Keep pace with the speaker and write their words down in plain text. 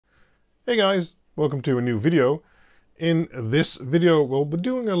Hey guys, welcome to a new video. In this video we'll be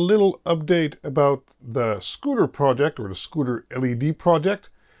doing a little update about the scooter project, or the scooter LED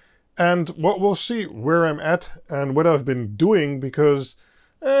project, and what we'll see where I'm at and what I've been doing, because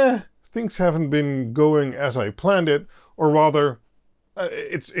things haven't been going as I planned it, or rather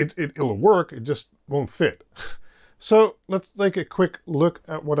it'll work, it just won't fit. So let's take a quick look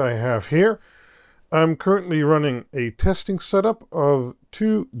at what I have here. I'm currently running a testing setup of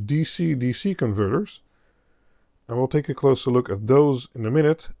two DC-DC converters. And we'll take a closer look at those in a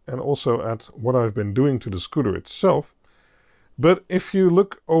minute, and also at what I've been doing to the scooter itself. But if you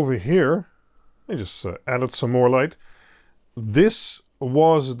look over here, I just added some more light. This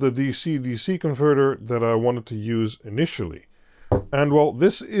was the DC-DC converter that I wanted to use initially. And well,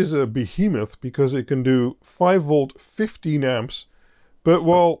 this is a behemoth because it can do 5 volt 15 amps. But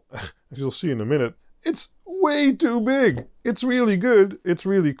well, as you'll see in a minute, it's way too big. It's really good. It's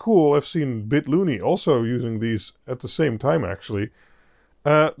really cool. I've seen BitLooney also using these at the same time, actually.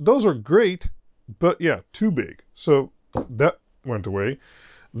 Those are great, but yeah, too big. So that went away.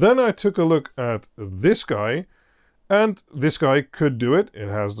 Then I took a look at this guy, and this guy could do it. It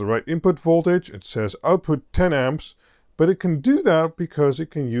has the right input voltage. It says output 10 amps, but it can do that because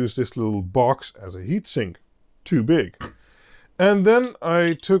it can use this little box as a heatsink. Too big. And then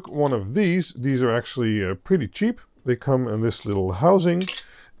I took one of these. These are actually pretty cheap. They come in this little housing,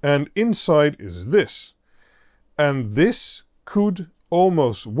 and inside is this. And this could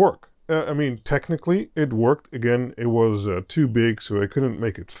almost work. I mean, technically it worked. Again, it was too big, so I couldn't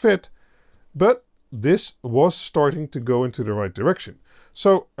make it fit. But this was starting to go into the right direction.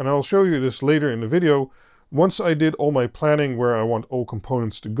 So, and I'll show you this later in the video, once I did all my planning where I want all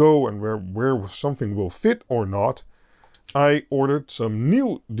components to go and where something will fit or not, I ordered some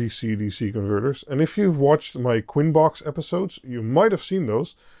new DC-DC converters, and if you've watched my Quinbox episodes, you might have seen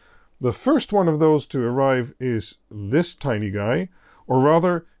those. The first one of those to arrive is this tiny guy, or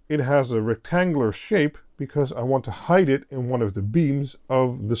rather, it has a rectangular shape because I want to hide it in one of the beams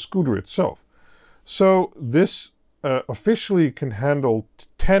of the scooter itself. So this officially can handle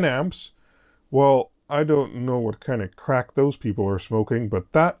 10 amps. Well, I don't know what kind of crack those people are smoking,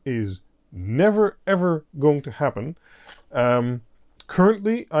 but that is never ever going to happen.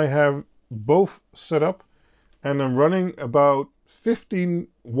 Currently I have both set up, and I'm running about 15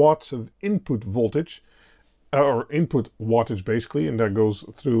 watts of input voltage, or input wattage basically, and that goes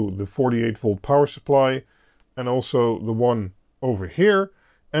through the 48 volt power supply and also the one over here,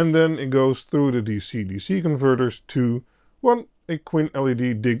 and then it goes through the DC-DC converters to a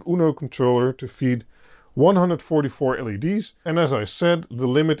quinled-dig-uno controller to feed 144 LEDs, and as I said, the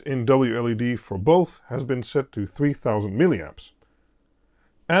limit in WLED for both has been set to 3000 milliamps.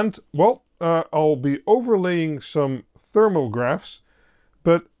 And well, I'll be overlaying some thermal graphs,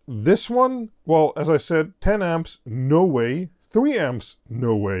 but this one, well, as I said, 10 amps, no way. 3 amps,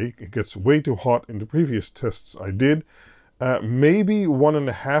 no way. It gets way too hot in the previous tests I did. Maybe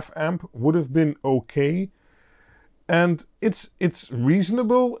 1.5 amp would have been okay. And it's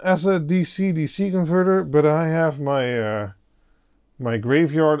reasonable as a DC-DC converter, but I have my my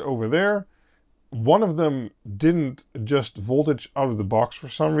graveyard over there. One of them didn't adjust voltage out of the box for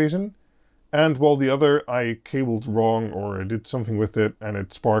some reason, and while the other I cabled wrong, or I did something with it and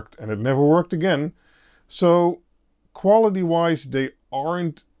it sparked and it never worked again. So quality-wise, they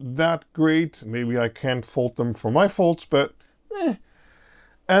aren't that great. Maybe I can't fault them for my faults, but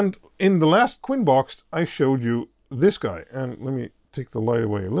And in the last Quinbox, I showed you this guy, and let me take the light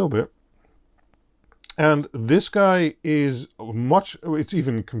away a little bit. And this guy is it's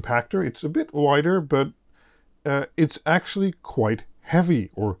even compactor. It's a bit wider, but it's actually quite heavy,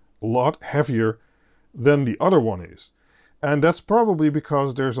 or a lot heavier than the other one is. And that's probably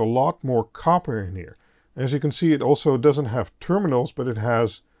because there's a lot more copper in here. As you can see, it also doesn't have terminals, but it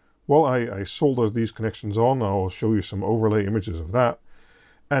has, well, I soldered these connections on. I'll show you some overlay images of that.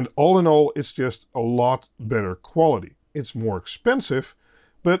 And all in all, it's just a lot better quality. It's more expensive,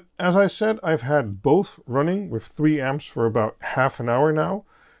 but as I said, I've had both running with 3 amps for about half an hour now.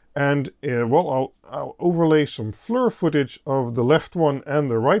 And well, I'll overlay some flir footage of the left one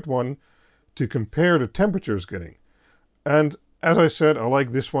and the right one to compare the temperatures getting. And as I said, I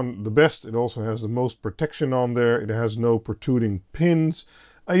like this one the best. It also has the most protection on there. It has no protruding pins.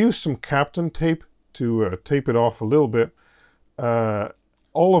 I used some Captain tape to tape it off a little bit.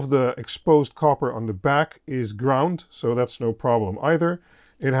 All of the exposed copper on the back is ground, so that's no problem either.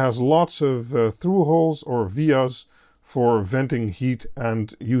 It has lots of through holes, or vias, for venting heat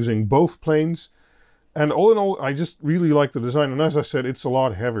and using both planes. And all in all, I just really like the design. And as I said, it's a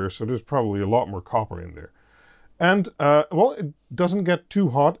lot heavier, so there's probably a lot more copper in there. And, well, it doesn't get too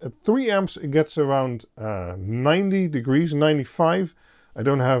hot. At 3 amps, it gets around 90 degrees, 95. I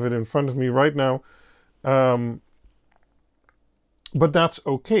don't have it in front of me right now. But that's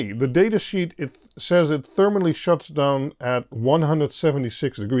okay. The datasheet, it says it thermally shuts down at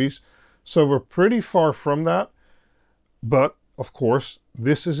 176 degrees. So we're pretty far from that. But, of course,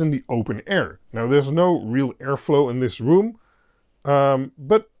 this is in the open air. Now, there's no real airflow in this room.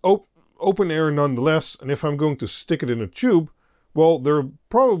 But open air nonetheless. And if I'm going to stick it in a tube, well, there'll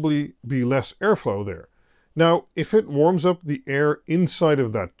probably be less airflow there. Now, if it warms up the air inside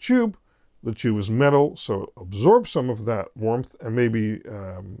of that tube, the tube is metal, so it absorbs some of that warmth and maybe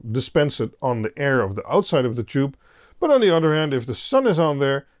dispense it on the air of the outside of the tube. But on the other hand, if the sun is on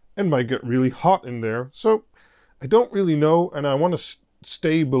there, it might get really hot in there. So I don't really know, and I want to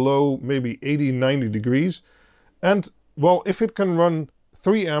stay below maybe 80, 90 degrees. And, well, if it can run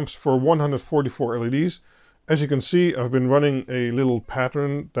 3 amps for 144 LEDs, as you can see, I've been running a little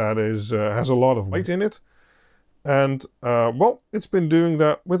pattern that is has a lot of white in it. And, well, it's been doing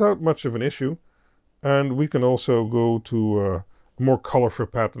that without much of an issue. And we can also go to a more colorful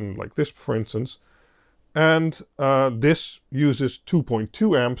pattern like this, for instance. And this uses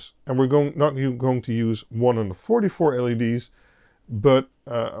 2.2 amps. And we're not going to use 144 LEDs, but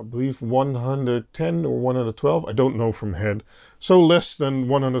I believe 110 or 112. I don't know from head. So less than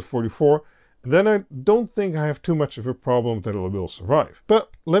 144. Then I don't think I have too much of a problem that it will survive. But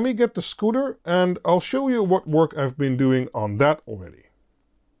let me get the scooter and I'll show you what work I've been doing on that already.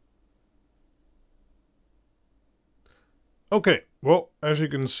 Okay, well, as you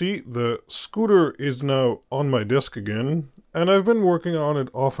can see, the scooter is now on my desk again. And I've been working on it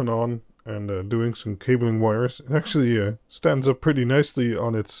off and on and doing some cabling wires. It actually stands up pretty nicely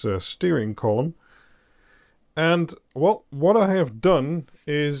on its steering column. And, well, what I have done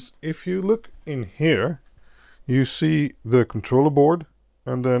is, if you look in here, you see the controller board,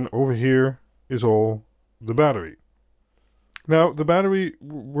 and then over here is all the battery. Now, the battery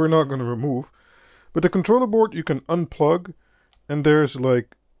we're not going to remove, but the controller board you can unplug, and there's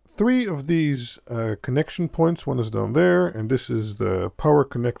like 3 of these connection points. One is down there, and this is the power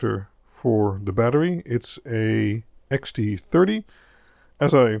connector for the battery. It's a XT30.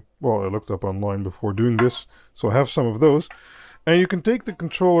 As I looked up online before doing this, so I have some of those. And you can take the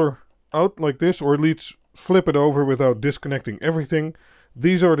controller out like this, or at least flip it over without disconnecting everything.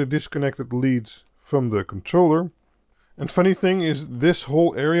 These are the disconnected leads from the controller. And funny thing is, this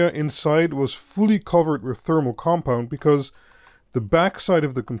whole area inside was fully covered with thermal compound because the back side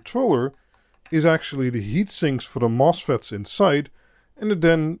of the controller is actually the heat sinks for the MOSFETs inside, and it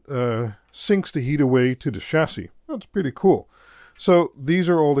then sinks the heat away to the chassis. That's pretty cool. So these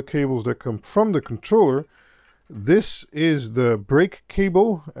are all the cables that come from the controller. This is the brake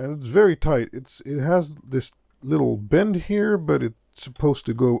cable, and it's very tight. It has this little bend here, but it's supposed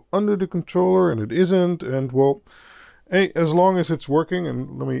to go under the controller, and it isn't. And, well, hey, as long as it's working,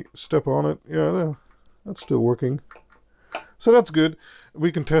 and let me step on it. Yeah, that's still working. So that's good.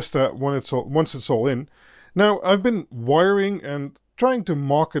 We can test that once it's all in. Now, I've been wiring and trying to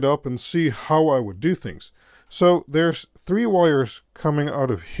mock it up and see how I would do things. So there's 3 wires coming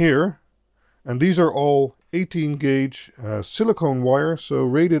out of here, and these are all 18 gauge silicone wires, so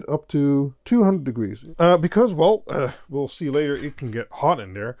rated up to 200 degrees. Because, well, we'll see later, it can get hot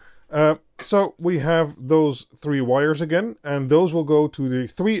in there. So we have those 3 wires again, and those will go to the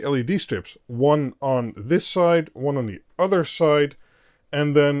 3 LED strips. One on this side, one on the other side,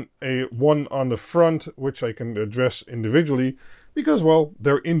 and then one on the front, which I can address individually. Because, well,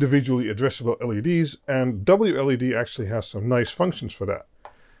 they're individually addressable LEDs, and WLED actually has some nice functions for that.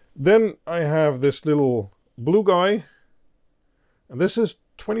 Then I have this little blue guy, and this is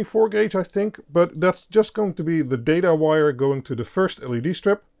 24 gauge, I think, but that's just going to be the data wire going to the first LED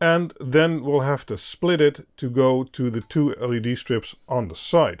strip, and then we'll have to split it to go to the 2 LED strips on the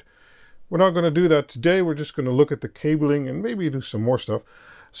side. We're not going to do that today, we're just going to look at the cabling and maybe do some more stuff.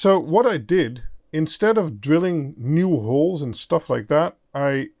 So what I did, instead of drilling new holes and stuff like that,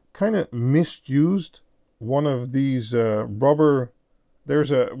 I kind of misused one of these rubber. There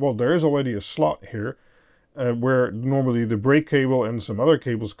is already a slot here where normally the brake cable and some other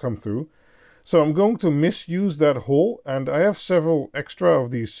cables come through. So I'm going to misuse that hole, and I have several extra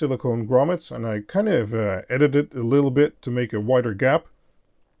of these silicone grommets, and I kind of edited a little bit to make a wider gap,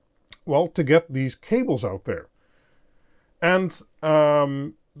 well, to get these cables out there. And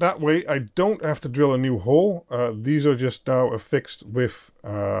that way I don't have to drill a new hole. These are just now affixed with,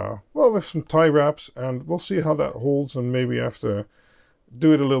 with some tie wraps, and we'll see how that holds, and maybe I have to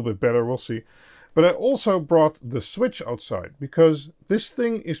do it a little bit better, we'll see. But I also brought the switch outside, because this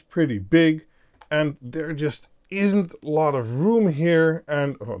thing is pretty big, and there just isn't a lot of room here,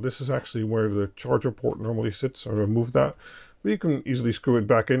 and oh, this is actually where the charger port normally sits. I removed that, but you can easily screw it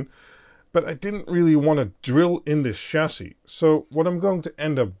back in. But I didn't really want to drill in this chassis. So what I'm going to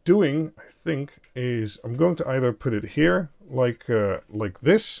end up doing, I think, is I'm going to either put it here, like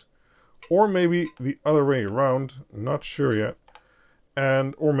this, or maybe the other way around. I'm not sure yet.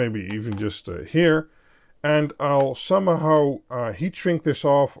 Or maybe even just here. And I'll somehow heat shrink this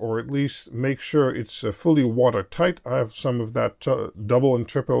off, or at least make sure it's fully watertight. I have some of that double and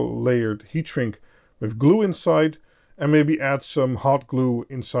triple layered heat shrink with glue inside. And maybe add some hot glue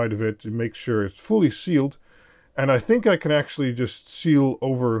inside of it to make sure it's fully sealed. And I think I can actually just seal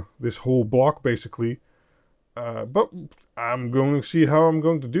over this whole block basically. But I'm going to see how I'm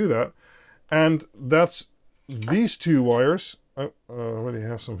going to do that. And that's these two wires. I already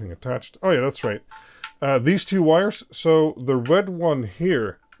have something attached. Oh yeah, that's right. These two wires. So the red one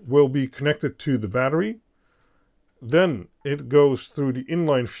here will be connected to the battery. Then it goes through the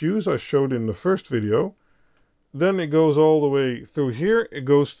inline fuse I showed in the first video. Then it goes all the way through here. It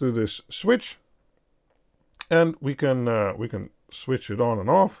goes through this switch, and we can switch it on and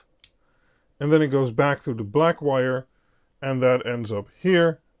off. And then it goes back through the black wire, and that ends up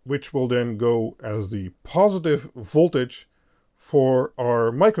here, which will then go as the positive voltage for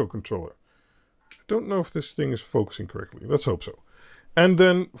our microcontroller. I don't know if this thing is focusing correctly. Let's hope so. And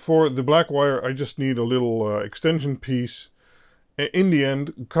then for the black wire, I just need a little extension piece. In the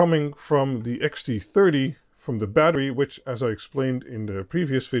end, coming from the XT30. From the battery, which, as I explained in the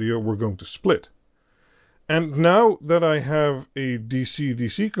previous video, we're going to split. And now that I have a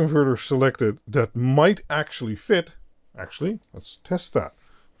DC-DC converter selected that might actually fit, actually, let's test that.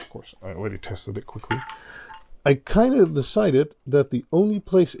 Of course, I already tested it quickly. I kind of decided that the only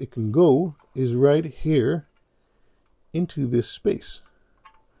place it can go is right here into this space.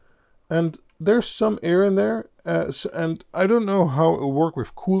 And there's some air in there, and I don't know how it will work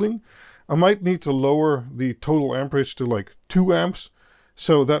with cooling. I might need to lower the total amperage to like 2 amps,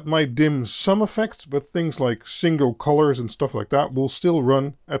 so that might dim some effects, but things like single colors and stuff like that will still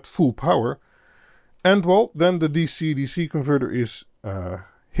run at full power. And well, then the DC-DC converter is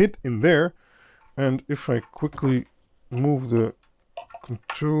hit in there, and if I quickly move the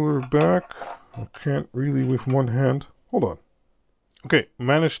controller back, I can't really with one hand. Hold on. Okay,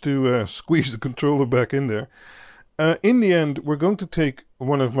 managed to squeeze the controller back in there. In the end, we're going to take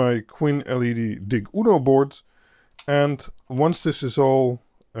one of my quinled-dig-uno boards, and once this is all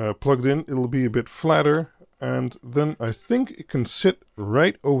plugged in, it'll be a bit flatter, and then I think it can sit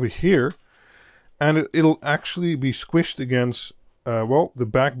right over here, and it'll actually be squished against, well, the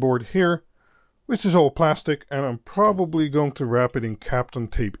backboard here, which is all plastic, and I'm probably going to wrap it in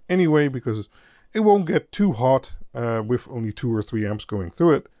Kapton tape anyway, because it won't get too hot with only 2 or 3 amps going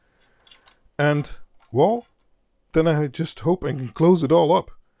through it. And, well, then I just hope I can close it all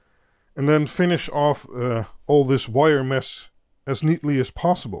up. And then finish off all this wire mess as neatly as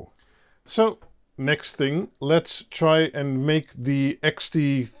possible. So, next thing, let's try and make the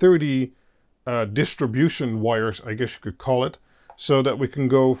XT30 distribution wires, I guess you could call it, so that we can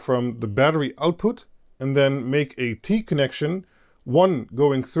go from the battery output and then make a T connection, one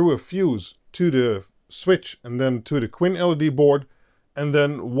going through a fuse to the switch and then to the quinled board, and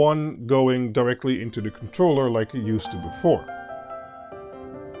then one going directly into the controller like it used to before.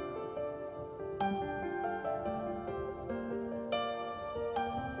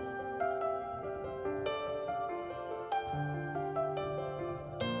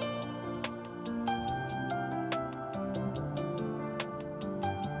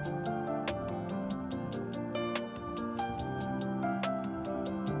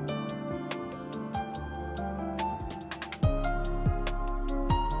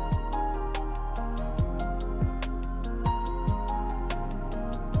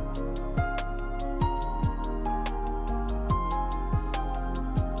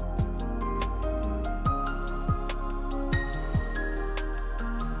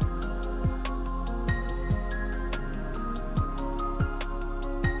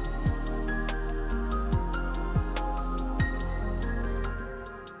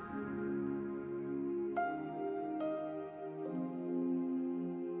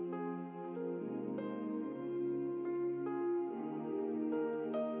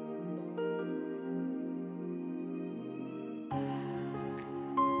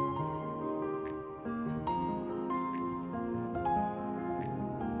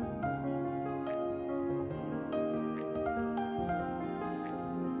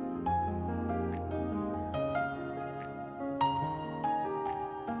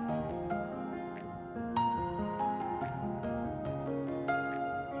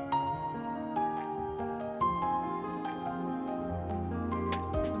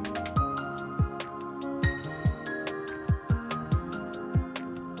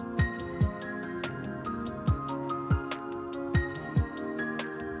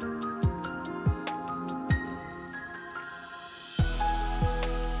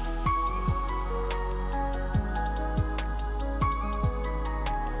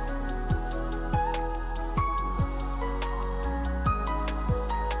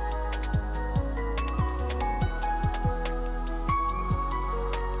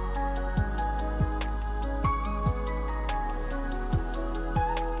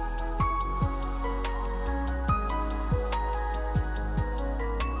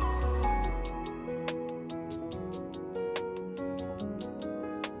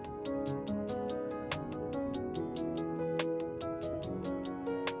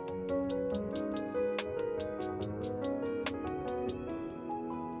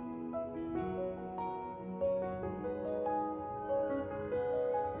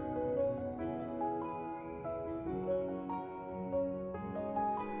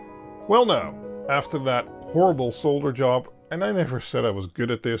 Well now, after that horrible solder job, and I never said I was good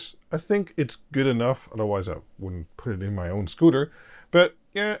at this, I think it's good enough, otherwise I wouldn't put it in my own scooter. But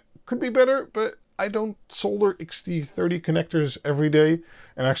yeah, could be better, but I don't solder XT30 connectors every day,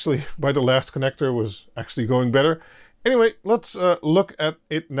 and actually by the last connector was actually going better. Anyway, let's look at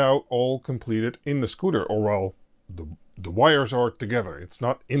it now all completed in the scooter, or well, the wires are together. It's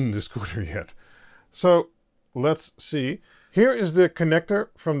not in the scooter yet. So let's see. Here is the connector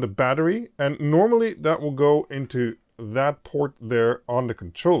from the battery, and normally that will go into that port there on the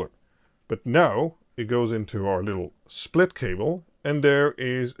controller. But now it goes into our little split cable, and there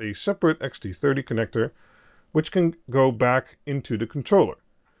is a separate XT30 connector which can go back into the controller.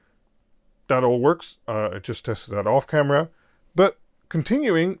 That all works. I just tested that off camera. But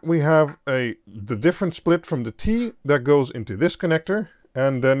continuing, we have the different split from the T that goes into this connector,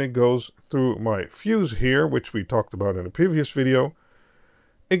 and then it goes through my fuse here, which we talked about in a previous video.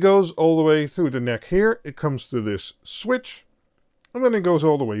 It goes all the way through the neck here, it comes to this switch, and then it goes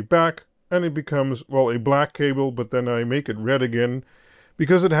all the way back, and it becomes, well, a black cable, but then I make it red again,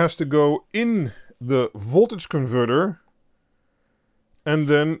 because it has to go in the voltage converter, and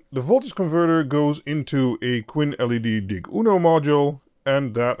then the voltage converter goes into a quinled-dig-uno module,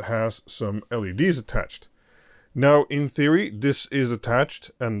 and that has some LEDs attached. Now, in theory, this is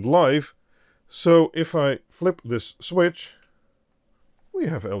attached and live, so if I flip this switch, we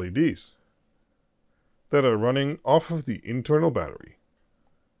have LEDs that are running off of the internal battery.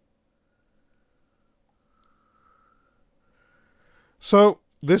 So,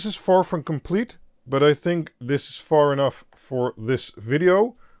 this is far from complete, but I think this is far enough for this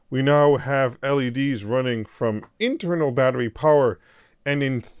video. We now have LEDs running from internal battery power, and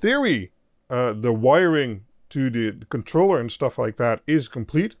in theory, the wiring to the controller and stuff like that is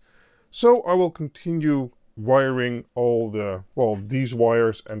complete. So I will continue wiring all the, well, these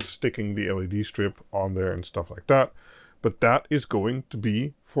wires and sticking the LED strip on there and stuff like that. But that is going to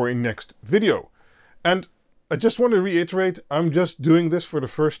be for a next video. And I just want to reiterate, I'm just doing this for the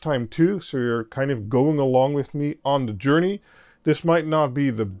first time too, so you're kind of going along with me on the journey. This might not be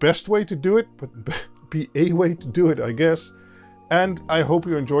the best way to do it, but be a way to do it, I guess. And I hope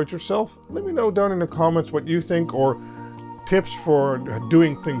you enjoyed yourself. Let me know down in the comments what you think, or tips for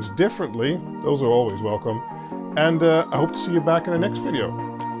doing things differently. Those are always welcome. And I hope to see you back in the next video.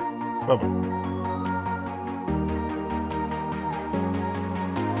 Bye-bye.